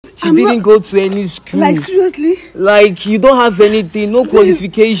She didn't go to any school. Like, seriously? Like, you don't have anything, no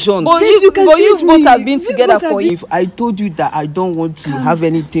qualification. But you both have been together for years. I told you that I don't want to have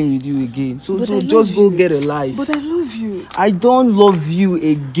anything with you again. So just go get a life. But I love you. I don't love you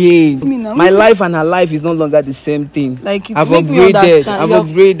again. My life and her life is no longer the same thing. Like, I've make me upgraded. understand. I've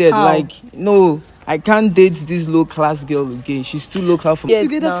upgraded. How? Like, no. I can't date this low class girl again. She's too local for me. Yes,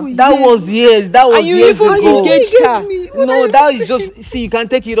 Together for that years. was years. That was And you years even ago. engaged her. No, that is just, see, you can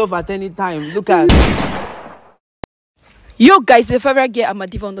take it off at any time. Look at. Yo guys, your favorite girl, I'm a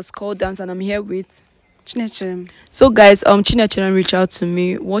diva underscore dance, and I'm here with Chinechere. So guys, Chinechere reached out to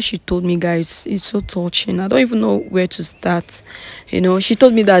me. What she told me, guys, is so touching. I don't even know where to start. You know, she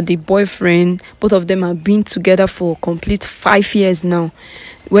told me that the boyfriend, both of them have been together for complete 5 years now.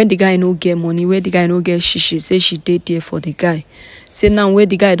 When the guy no get money, where the guy no get shishi, say she did there for the guy. Say now where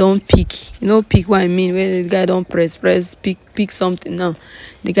the guy don't pick, you know, pick what I mean, where the guy don't press, pick something now.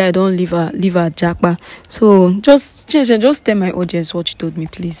 The guy don't leave her jackpot. So just tell my audience what you told me,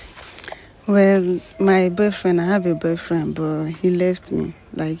 please. Well, my boyfriend, I have a boyfriend, but he left me.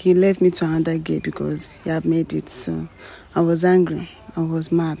 Like, he left me to another girl because he had made it. So I was angry. I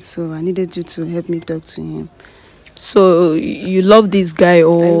was mad. So I needed you to help me talk to him. So you love this guy,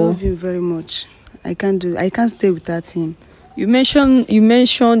 or? I love him very much. I can't stay without him. You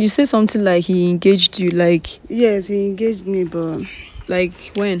said something like he engaged you, like. Yes, he engaged me, but. Like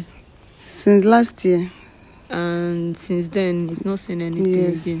when? Since last year. And since then, he's not saying anything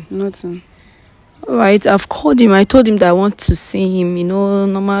yes, again? Nothing. Alright, I've called him. I told him that I want to see him. You know,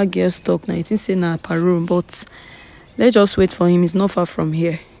 normal girls talk now. He didn't say na Peru, but let's just wait for him. He's not far from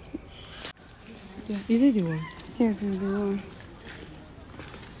here. Yeah. Is he the one? Yes, he's the one.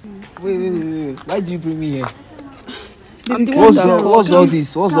 Wait. Why did you bring me here? What's all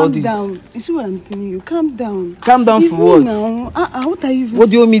this? What's all this? Calm down. You see what I'm telling you? Calm down. Calm down it's for what? Now. What are you even What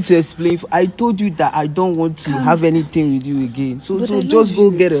do you want me to explain? I told you that I don't want to have anything with you again. So just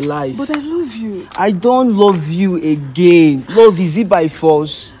go get a life. But I love you. I don't love you again. Love, is it by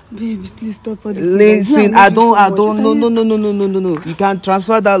force? Baby, please stop all this. Listen, I don't. No. You can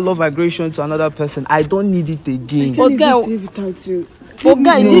transfer that love aggression to another person. I don't need it again. I can't stay without you. But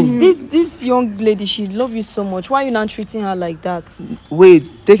guy, this young lady, she love you so much. Why are you not treating her like that? Wait,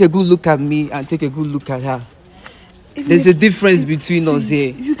 take a good look at me and take a good look at her. There's a difference between us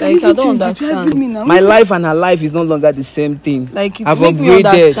here. Like, I don't understand. My life and her life is no longer the same thing. Like, I've make me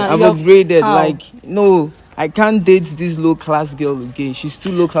understand. I've upgraded. How? Like, no, I can't date this low class girl again. She's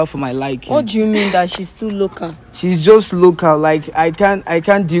too local for my liking. What do you mean that she's too local? She's just local. Like, I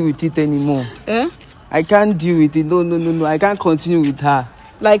can't deal with it anymore. Eh? I can't deal with it. No. I can't continue with her.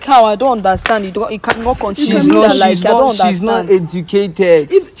 Like how? I don't understand. You cannot continue She's with not, that. Like, I don't understand. She's not educated.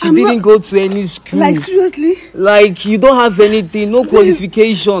 She didn't go to any school. Like, seriously? Like, you don't have anything, no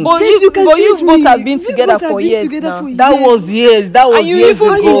qualification. But you both have been together for years now. That was years. That was years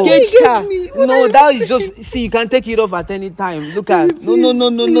ago. And you even engaged her. No, that is just, see, you can take it off at any time. Look at, no.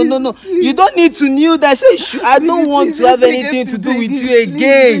 You don't need to kneel that. Say, I don't want to have anything to do with you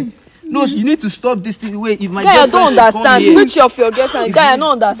again. No, you need to stop this thing. Wait, if my guy, girlfriend I don't understand. Here, which of your girlfriend? Guy, I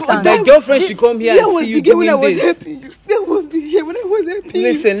don't understand. My girlfriend should come here and see you doing this. There was the year when I was helping you.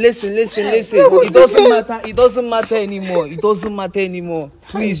 Listen. It doesn't matter anymore.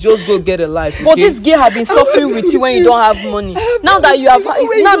 Please, just go get a life. Okay? But this girl have been suffering with you when you don't have money. Now that you have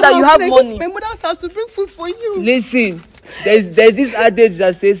money. My mother's house to bring food for you. Listen. There's this adage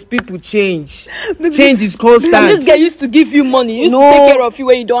that says people change. Change is constant. And this girl used to give you money. Used to take care of you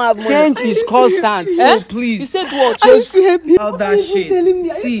when you don't have money. Change is constant. So please. You said what? I used to help you. All that shit.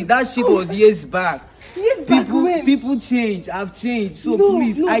 See, that shit was years back. People change. I've changed. So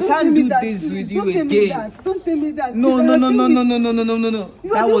please, I can't do this with you again. Don't tell me that. No.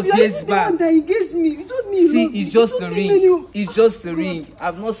 That was years back. That engaged me. You told me. See, it's just a ring. It's just a ring.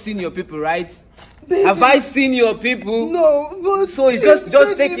 I've not seen your people, right? Baby. Have I seen your people? No. So it's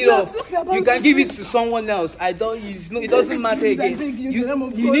just take it off. You can give it to someone else. It doesn't matter again.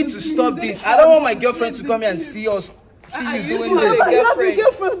 You need to stop this. I don't want my girlfriend to come here and see you doing this. I have a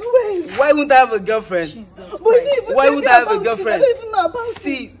girlfriend. Why wouldn't I have a girlfriend? Why would I have a girlfriend?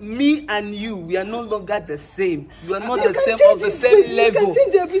 See, me and you, we are no longer the same. You are not the same of the same level. You can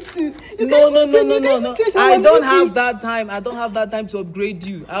change everything. No. I don't have that time. I don't have that time to upgrade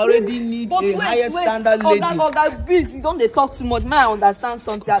you. I already need a higher standard lady. Oga, please, you don't talk too much. Man, I understand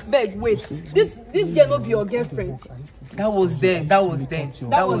something. I beg, wait. This girl not be your girlfriend. That was then.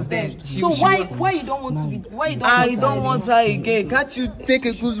 So why you don't want to be? Why you don't? I don't want her again. Can't you take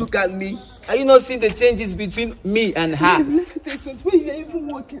a good look at me? Are you not seeing the changes between me and her? Let me tell you something. When you are even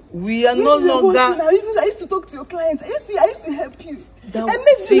working, we are no longer. I used to talk to your clients. I used to help you. I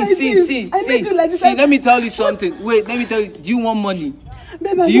made you like this. I made you like this. See, let me tell you something. Wait, let me tell you. Do you want money?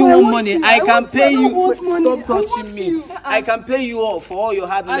 Babe, Do you want money? You. I can pay you. Stop touching me. I can pay you off for all your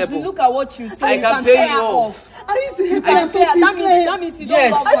hard labor. Look at what you say. I can pay you off. I used to help her. That means you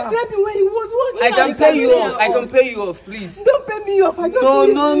don't love her. I used to help him when he was working. I can pay you off. I can pay you off, please. Don't pay me off. I just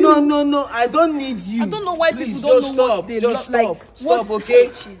need you. No. I don't need you. I don't know why please, people don't know what they Just love. stop. Like, Stop,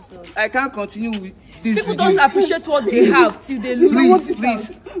 okay? I can't continue with this. People don't appreciate what they have till they lose.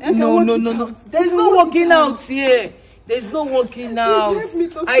 Please. No. There's no working out here. There's no working out.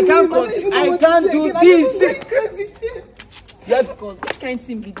 I can't do this. Which kind of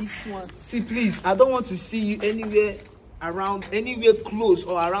thing be this one? See, please, I don't want to see you anywhere close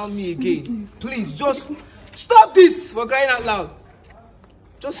or around me again. Please, just stop this, for crying out loud.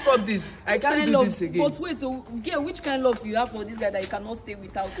 Just stop this. I can't do this again. But wait, so girl, which kind of love you have for this guy that you cannot stay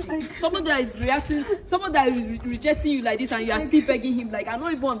without him? Someone that is reacting, someone that is rejecting you like this, and you are still begging him. Like, I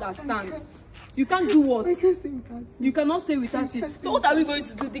don't even understand. You can't do what? I can't stay without him. You cannot stay without him. So what are we going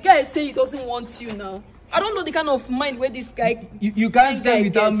to do? The guy is saying he doesn't want you now. I don't know the kind of mind where this guy. You can't stay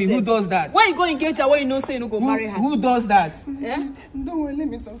without me. Who does that? Why you go engage her when you know say you no go marry her? Who does that? Yeah? Don't worry, let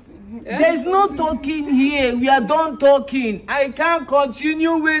me talk to him. Yeah? There's no talking here. We are done talking. I can't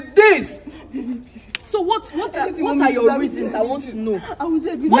continue with this. So what are your reasons? I want to know.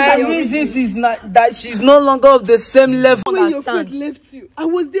 My reasons is not that she's no longer of the same level. When your friend left you, I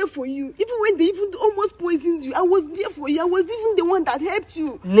was there for you. Even when they even almost poisoned you, I was there for you. I was even the one that helped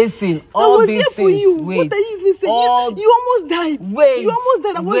you. Listen, all these things. Wait. What are you even saying? You almost died. Wait. You almost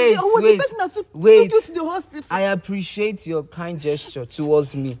died. I was the person that took you to the hospital. I appreciate your kind gesture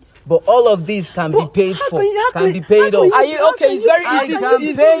towards me. But all of this can be paid for. Can be paid off. Are you okay? It's very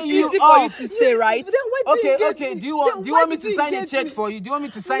easy for you to say, right? Okay. Do you want me to sign a check for you? Do you want me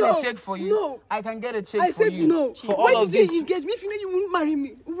to sign a check for you? No. I can get a check I for said you. no. For all of this. Why did you engage me if you know you won't marry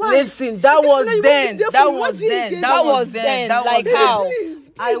me? Why? Listen, that was then. That was then. Like how?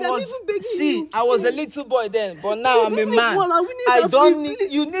 I was a little boy then, but now I'm a man.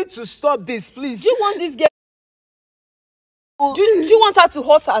 You need to stop this, please. Do you want this girl? Do you want her to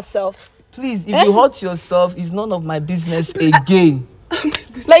hurt herself? Please, if you hurt yourself, it's none of my business again.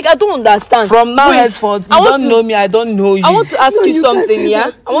 Like, I don't understand. From now henceforth, you don't know me, I don't know you. I want to ask you something,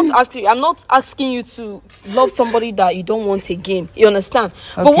 yeah? I want to ask you. I'm not asking you to love somebody that you don't want again. You understand?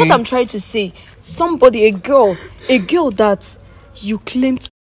 Okay. But what I'm trying to say, a girl that you claimed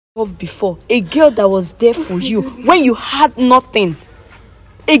to love before, a girl that was there for you when you had nothing.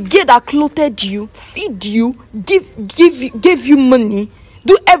 A girl that clothed you, feed you, give you money,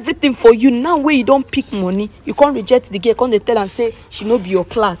 do everything for you. Now when you don't pick money, you can't reject the girl, can't tell and say she no be your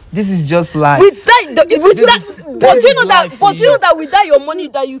class. This is just life. But you know that with that your money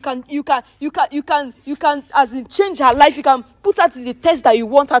that you can as in change her life, you can put her to the test that you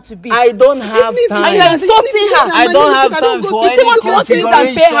want her to be. I don't have time. And you're insulting her. I don't have time for any what you want to use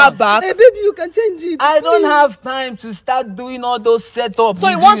and pay her back. Hey baby, you can change it. I don't have time to start doing all those setups. So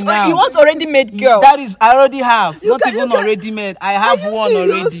you want already made girl. That is, I already have. Not even already made. I have one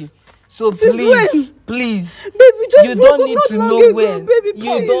already. So please, baby, you don't need to know when.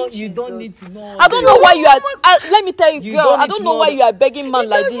 You don't need to know. I don't know why you are. Let me tell you, girl. I don't know why you are begging man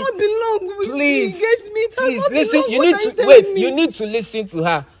like this. Please, listen. You need to listen to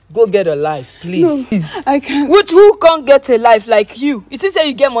her. Go get a life, please. No, I can't. Who can't get a life like you? You think say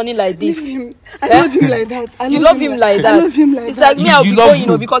you get money like this? I love him like that. You love him like that. It's like me, I'll be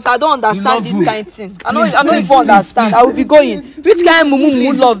going, because I don't understand this kind of thing. I don't even understand. I will be going. Which kind of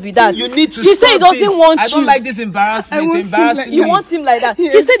mumu love be that? You need to. He said he doesn't want you. I don't like this embarrassment. You want him like that?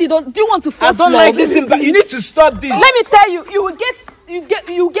 He said he don't. Do you want to force love? I don't like this. You need to stop this. Let me tell you,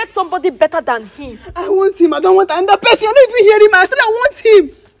 you get somebody better than him. I want him. I don't want another person. You're not even hearing me. I said I want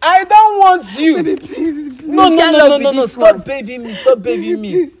him. I don't want you. Baby, please. No. Stop babying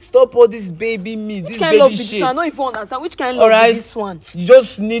me. Stop all this baby me. This baby shit. I don't even understand. Which kind of love is this one? You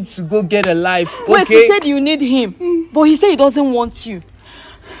just need to go get a life. Wait, he said you need him, but he said he doesn't want you.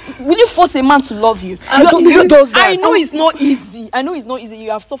 Will you force a man to love you? You does that. I know it's not easy. You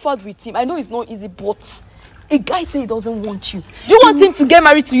have suffered with him. I know it's not easy, but a guy say he doesn't want you. Do you want him to get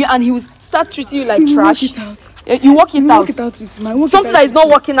married to you and he will start treating you like trash? You work it out. Something that is not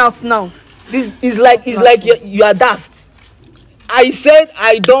working out now. This is like you are daft. I said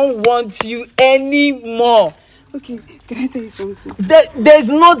I don't want you anymore. Okay, can I tell you something? There's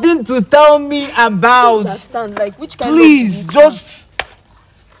nothing to tell me about. Understand? Like which kind? Please,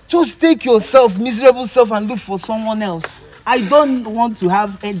 just take yourself, miserable self, and look for someone else. I don't want to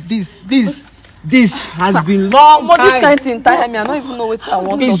have this. This has been long But this time. kind of thing tire me. I don't even know what I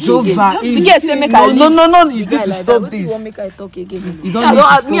want to It's talk again. over. The girl say make No, I leave. no, you Guy need to like stop that. What do you this. want make I talk again? You don't I need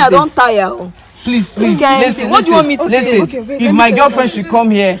don't, to me, I stop don't this. tire. Oh. Please, kind of listen, thing? What do you want me to listen. say? Okay, wait, If let me my tell girlfriend you. should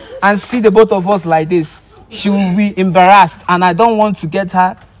come here and see the both of us like this, she will be embarrassed, and I don't want to get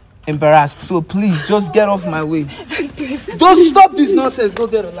her embarrassed. So please, just get off my way. Just stop this nonsense. Go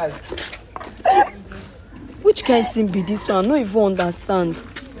get a life. Which kind of thing be this one? I don't even understand.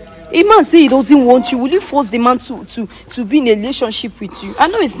 A man say he doesn't want you. Will you force the man to be in a relationship with you? I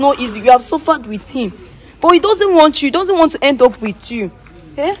know it's not easy. You have suffered with him. But he doesn't want you. He doesn't want to end up with you.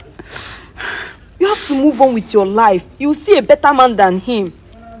 Eh? You have to move on with your life. You'll see a better man than him.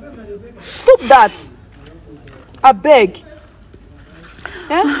 Stop that. I beg.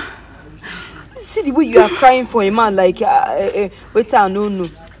 Eh? See the way you are crying for a man like, wait, I don't know.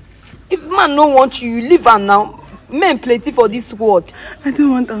 If man don't want you, you leave her now. Men plenty for this world. I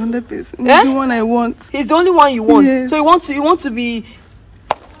don't want another person. Eh? The one I want. He's the only one you want. Yes. So you want to be.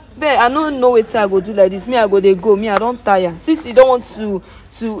 Babe, I don't know what I go do like this. Me, I go they go. Me, I don't tire. Since you don't want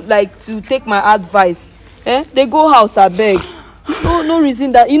to take my advice, they go house. I beg. No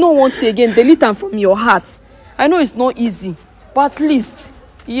reason that you don't want to again. Delete them from your heart. I know it's not easy, but at least,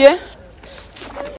 yeah.